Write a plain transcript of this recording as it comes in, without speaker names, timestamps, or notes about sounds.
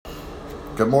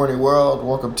Good morning, world.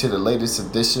 Welcome to the latest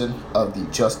edition of the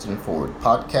Justin Ford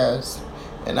podcast.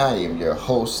 And I am your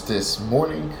host this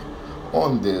morning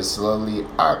on this lovely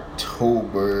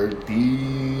October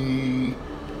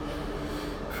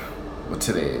what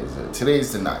today is it? Today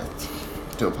is the 9th.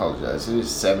 Do apologize. It is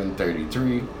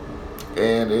 7:33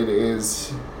 and it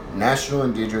is National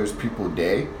Indigenous People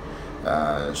Day.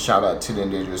 Shout out to the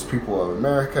Indigenous people of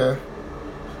America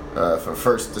for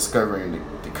first discovering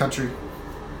the country.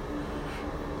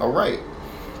 All right.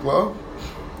 Well,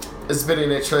 it's been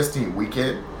an interesting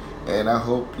weekend, and I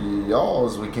hope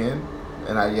y'all's weekend.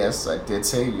 And I did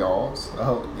say y'all's. I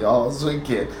hope y'all's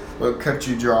weekend. Little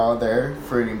country draw there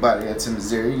for anybody that's in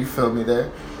Missouri. You feel me there?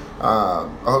 I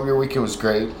hope your weekend was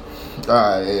great.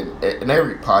 In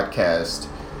every podcast,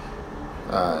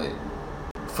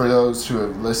 for those who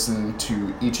have listened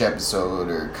to each episode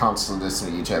or constantly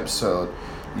listen to each episode,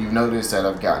 you've noticed that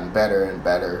I've gotten better and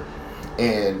better.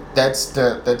 And that's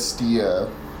the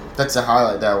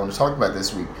highlight that I want to talk about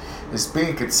this week, is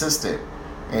being consistent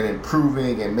and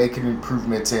improving and making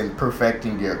improvements and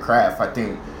perfecting your craft. I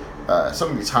think so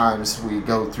many times we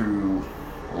go through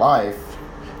life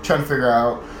trying to figure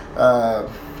out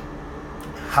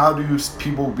how do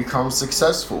people become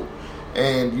successful.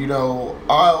 And I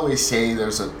always say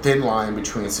there's a thin line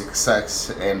between success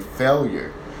and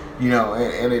failure,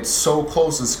 and it's so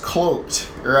close, it's cloaked,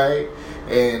 right?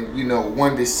 And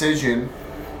one decision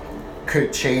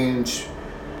could change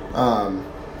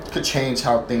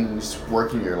how things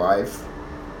work in your life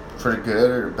for the good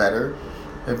or the better.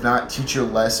 If not, teach you a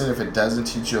lesson. If it doesn't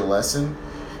teach you a lesson,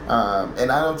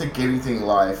 and I don't think anything in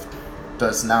life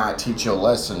does not teach you a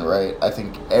lesson, right? I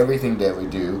think everything that we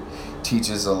do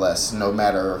teaches a lesson, no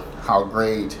matter how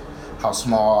great, how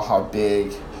small, how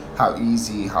big, how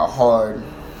easy, how hard.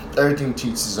 Everything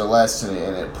teaches a lesson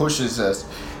and it pushes us.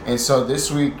 And so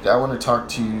this week I want to talk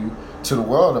to the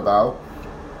world about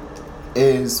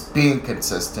is being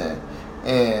consistent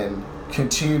and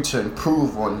continue to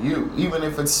improve on you, even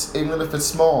if it's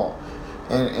small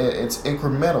and it's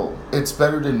incremental. It's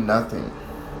better than nothing.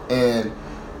 And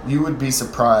you would be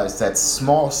surprised that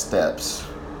small steps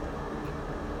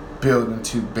build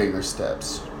into bigger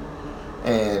steps.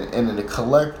 And in a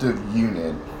collective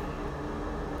unit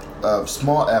of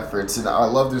small efforts, and I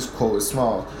love this quote,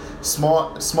 small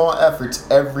efforts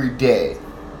every day,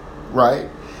 right?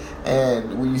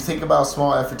 And when you think about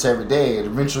small efforts every day, it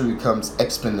eventually becomes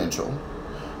exponential.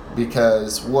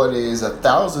 Because what is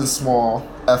 1,000 small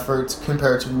efforts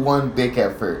compared to one big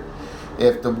effort,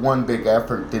 if the one big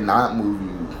effort did not move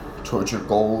you towards your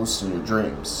goals and your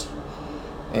dreams?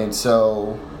 And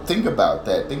so think about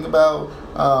that. Think about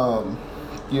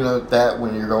that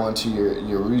when you're going to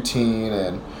your routine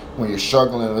and when you're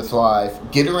struggling with life.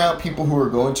 Get around people who are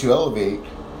going to elevate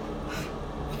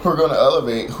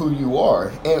who you are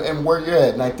and where you're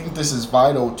at. And I think this is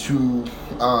vital to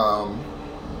how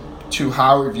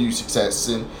we view success,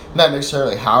 and not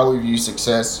necessarily how we view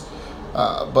success,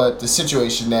 but the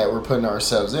situation that we're putting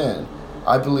ourselves in.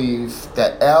 I believe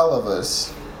that all of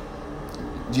us,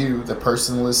 you, the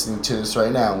person listening to this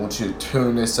right now, I want you to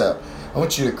tune this up. I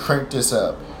want you to crank this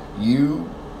up. You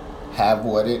have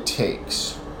what it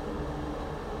takes.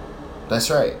 That's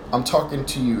right. I'm talking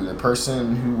to you, the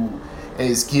person who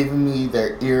is giving me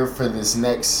their ear for this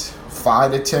next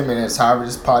 5 to 10 minutes, however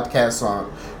this podcast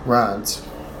runs.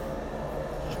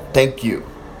 Thank you.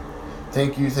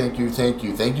 Thank you, thank you, thank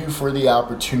you. Thank you for the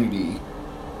opportunity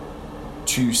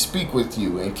to speak with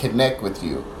you and connect with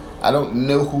you. I don't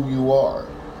know who you are.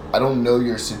 I don't know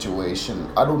your situation.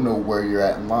 I don't know where you're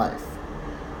at in life.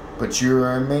 But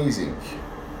you're amazing.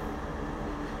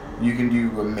 You can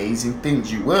do amazing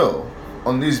things. You will.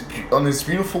 On this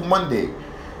beautiful Monday,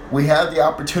 we have the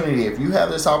opportunity. If you have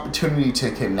this opportunity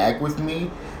to connect with me,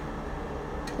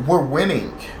 we're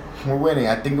winning. We're winning.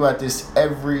 I think about this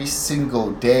every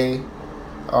single day,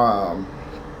 about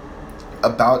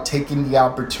taking the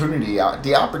opportunity out.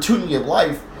 The opportunity of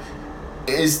life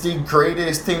is the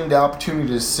greatest thing, the opportunity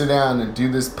to sit down and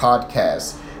do this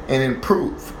podcast and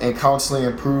improve and constantly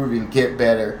improve and get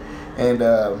better. And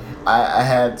I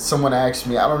had someone ask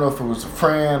me, I don't know if it was a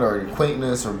friend or an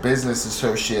acquaintance or business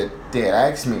associate, they had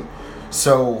asked me,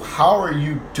 so how are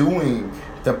you doing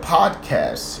the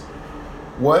podcast?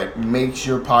 What makes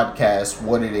your podcast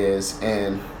what it is?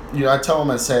 And I tell them,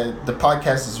 I said, the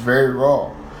podcast is very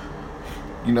raw.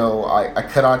 I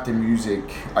cut out the music,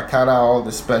 I cut out all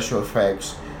the special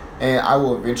effects, and I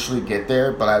will eventually get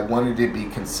there, but I wanted to be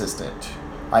consistent.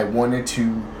 I wanted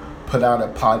to put out a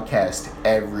podcast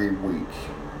every week.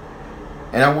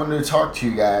 And I wanted to talk to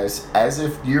you guys as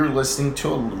if you're listening to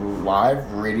a live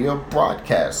radio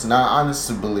broadcast. And I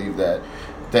honestly believe that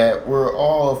that we're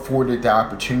all afforded the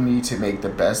opportunity to make the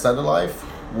best out of life.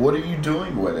 What are you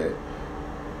doing with it?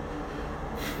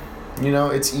 You know,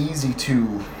 it's easy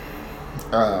to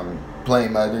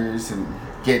blame others and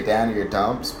get down to your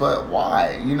dumps, but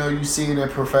why? You know, you see it in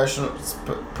professional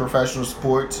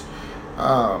sports.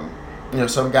 You know,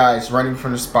 some guys running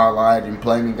from the spotlight and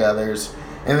blaming others,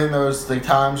 and then there's the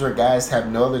times where guys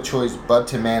have no other choice but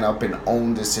to man up and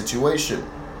own the situation.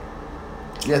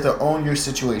 You have to own your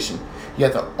situation. You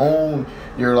have to own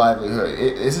your livelihood.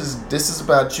 This is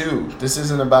about you. This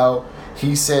isn't about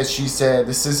he said, she said.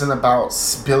 This isn't about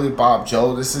Billy Bob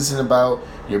Joe. This isn't about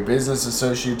your business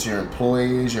associates, your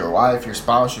employees, your wife, your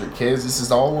spouse, your kids. This is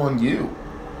all on you.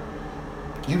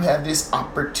 You have this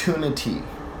opportunity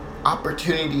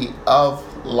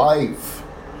of life.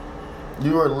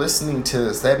 You are listening to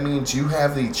this. That means you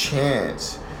have the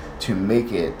chance to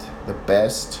make it the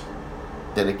best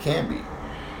that it can be.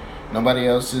 Nobody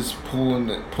else is pulling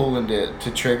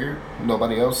the trigger.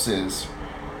 Nobody else is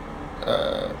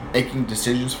making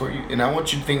decisions for you. And I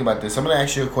want you to think about this. I'm going to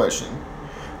ask you a question.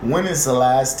 When is the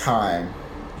last time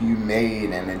you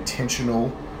made an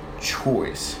intentional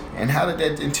choice? And how did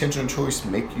that intentional choice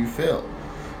make you feel?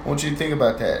 I want you to think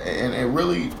about that and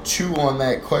really chew on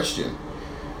that question.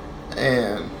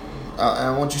 And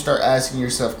I want you to start asking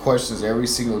yourself questions every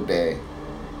single day.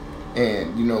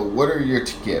 And, you know, what are your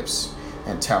gifts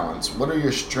and talents? What are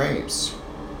your strengths?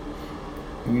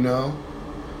 You know,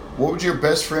 what would your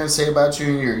best friend say about you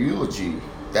in your eulogy?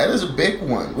 That is a big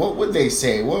one. What would they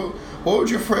say? What would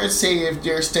your friends say if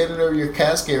they're standing over your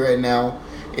casket right now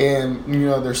and, you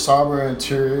know, they're sober in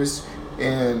tears?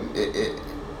 And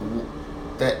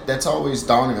that's always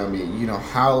dawning on me. You know,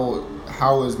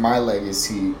 how is my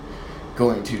legacy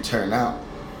going to turn out?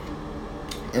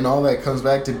 And all that comes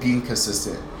back to being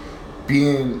consistent,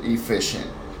 being efficient,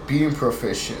 being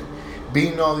proficient,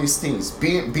 being all these things,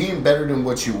 being better than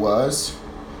what you was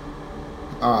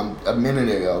a minute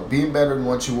ago, being better than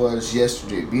what you was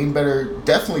yesterday,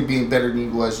 definitely being better than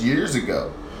you was years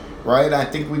ago, right? I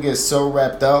think we get so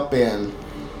wrapped up in,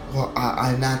 well,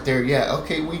 I'm not there yet.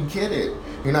 Okay, we get it.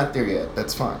 You're not there yet.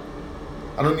 That's fine.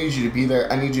 I don't need you to be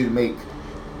there. I need you to make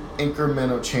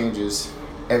incremental changes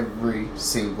every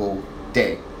single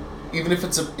day, even if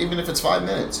it's 5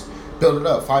 minutes. Build it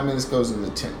up. 5 minutes goes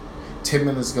into 10. 10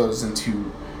 minutes goes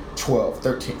into 12,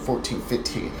 13, 14,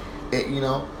 15. You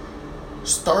know,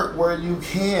 start where you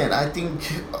can. I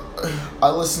think I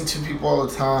listen to people all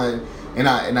the time, and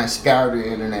I scour the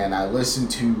internet, and I listen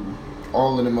to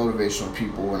all of the motivational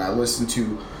people, and I listen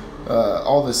to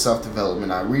all the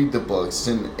self-development. I read the books,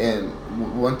 and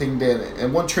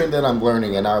one trend that I'm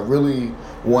learning, and I really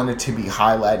wanted to be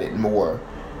highlighted more,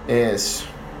 is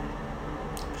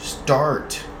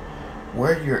start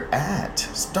where you're at.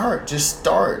 Just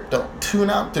start. Don't tune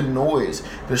out the noise.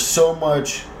 There's so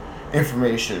much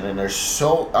information, and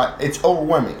it's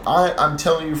overwhelming. I'm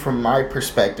telling you from my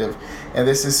perspective, and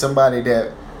this is somebody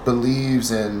that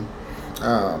believes in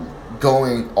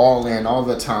going all in all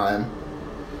the time.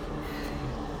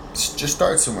 Just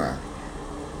start somewhere.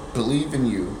 Believe in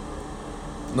you.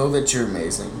 Know that you're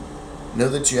amazing. Know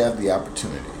that you have the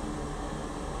opportunity,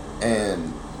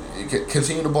 and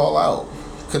continue to ball out.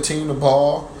 Continue to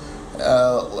ball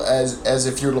as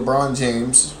if you're LeBron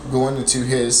James going into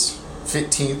his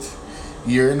 15th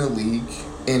year in the league,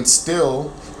 and still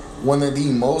one of the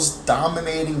most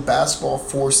dominating basketball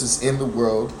forces in the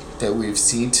world that we've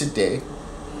seen today.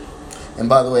 And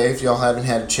by the way, if y'all haven't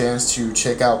had a chance to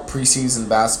check out preseason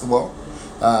basketball,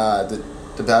 the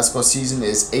basketball season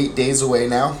is 8 days away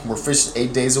now. We're officially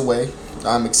 8 days away.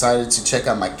 I'm excited to check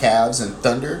out my Cavs and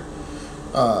Thunder.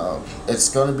 It's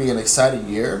going to be an exciting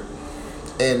year.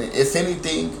 And if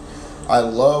anything,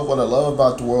 what I love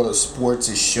about the world of sports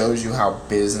is shows you how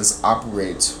business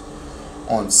operates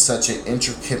on such an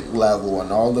intricate level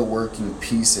and all the working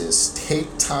pieces.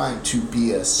 Take time to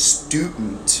be a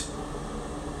student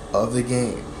of the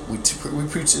game. We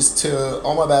preach this to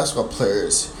all my basketball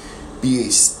players. Be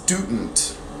a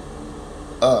student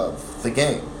of the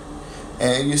game.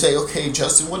 And you say, okay,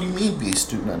 Justin, what do you mean be a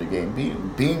student of the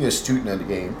game? Being a student of the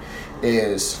game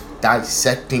is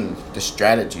dissecting the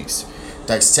strategies,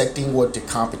 dissecting what the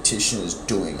competition is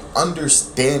doing,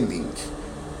 understanding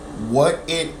what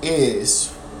it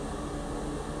is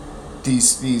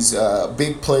these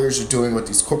big players are doing, what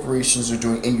these corporations are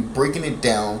doing, and you breaking it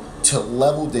down to a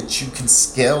level that you can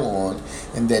scale on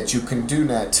and that you can do.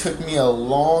 Now, it took me a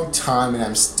long time, and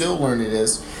I'm still learning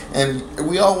this. And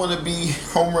we all want to be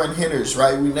home run hitters,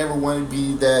 right? We never want to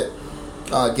be that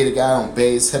get a guy on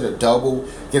base, hit a double,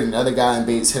 get another guy on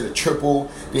base, hit a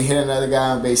triple, then hit another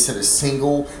guy on base, hit a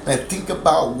single. Now think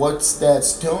about what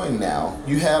that's doing now.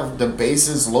 You have the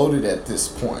bases loaded at this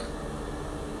point.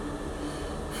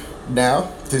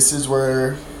 Now, this is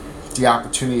where the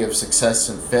opportunity of success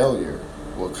and failure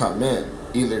will come in.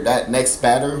 Either that next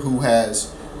batter who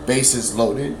has bases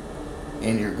loaded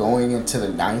and you're going into the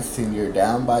ninth and you're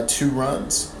down by 2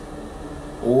 runs,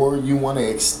 or you want to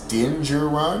extend your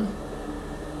run.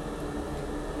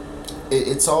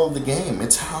 It's all the game.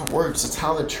 It's how it works. It's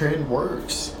how the trend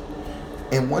works.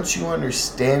 And once you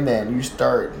understand that and you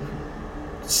stop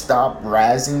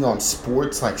razzing on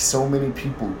sports like so many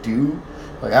people do,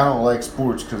 like, I don't like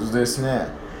sports because of this and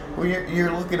that. Well,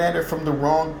 you're looking at it from the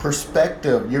wrong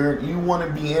perspective. You want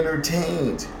to be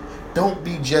entertained. Don't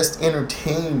be just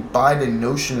entertained by the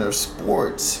notion of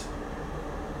sports.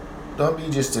 Don't be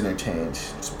just entertained.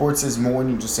 Sports is more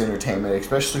than just entertainment,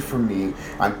 especially for me.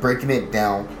 I'm breaking it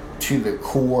down to the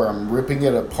core. I'm ripping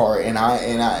it apart, and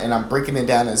I'm breaking it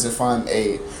down as if I'm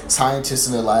a scientist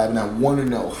in the lab, and I want to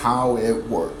know how it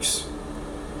works.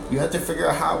 You have to figure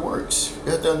out how it works.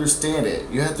 You have to understand it.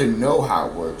 You have to know how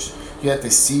it works. You have to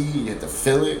see. You have to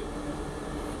feel it.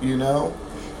 You know,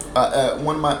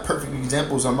 one of my perfect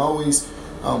examples. I'm always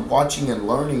watching and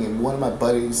learning, and one of my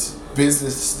buddies'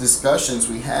 business discussions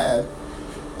we had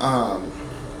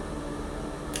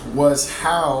was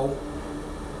how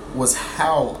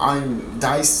I'm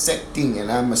dissecting, and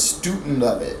I'm a student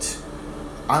of it.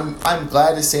 I'm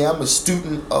glad to say I'm a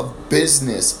student of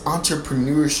business,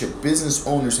 entrepreneurship, business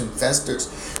owners, investors.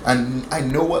 And I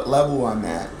know what level I'm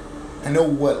at. I know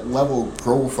what level of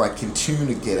growth I continue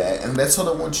to get at. And that's what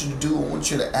I want you to do. I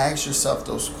want you to ask yourself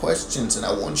those questions. And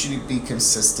I want you to be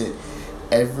consistent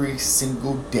every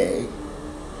single day.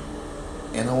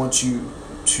 And I want you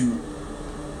to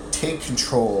take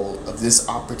control of this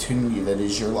opportunity that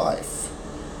is your life.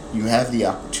 You have the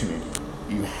opportunity.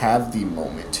 You have the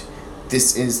moment.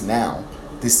 This is now.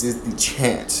 This is the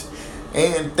chance.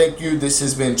 And thank you. This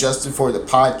has been Justin for the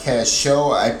podcast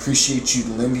show. I appreciate you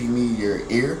lending me your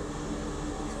ear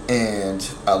and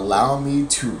allow me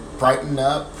to brighten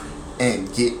up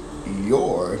and get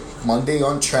your Monday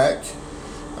on track.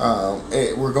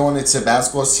 We're going into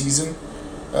basketball season.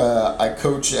 I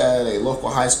coach at a local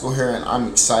high school here, and I'm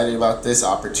excited about this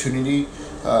opportunity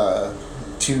to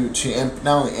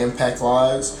not only impact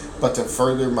lives, but to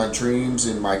further my dreams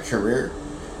and my career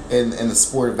in the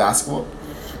sport of basketball.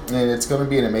 And it's going to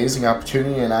be an amazing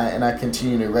opportunity, and I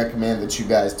continue to recommend that you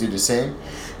guys do the same.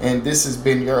 And this has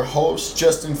been your host,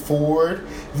 Justin Ford,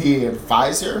 the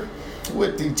advisor,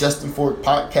 with the Justin Ford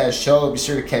Podcast Show. Be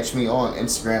sure to catch me on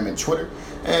Instagram and Twitter,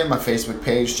 and my Facebook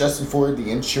page, Justin Ford,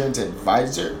 the Insurance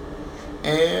Advisor.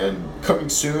 And coming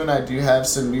soon, I do have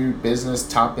some new business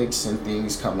topics and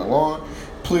things coming along.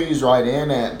 Please write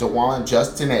in at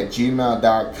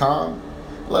dewanjustin@gmail.com.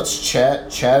 Let's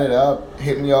chat it up.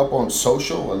 Hit me up on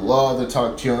social. I'd love to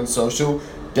talk to you on social.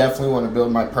 Definitely want to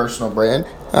build my personal brand.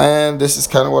 And this is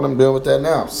kind of what I'm doing with that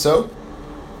now. So,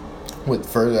 with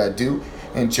further ado,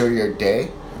 enjoy your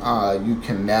day. You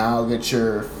can now get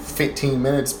your 15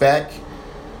 minutes back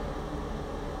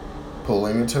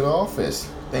pulling into the office.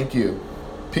 Thank you.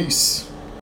 Peace.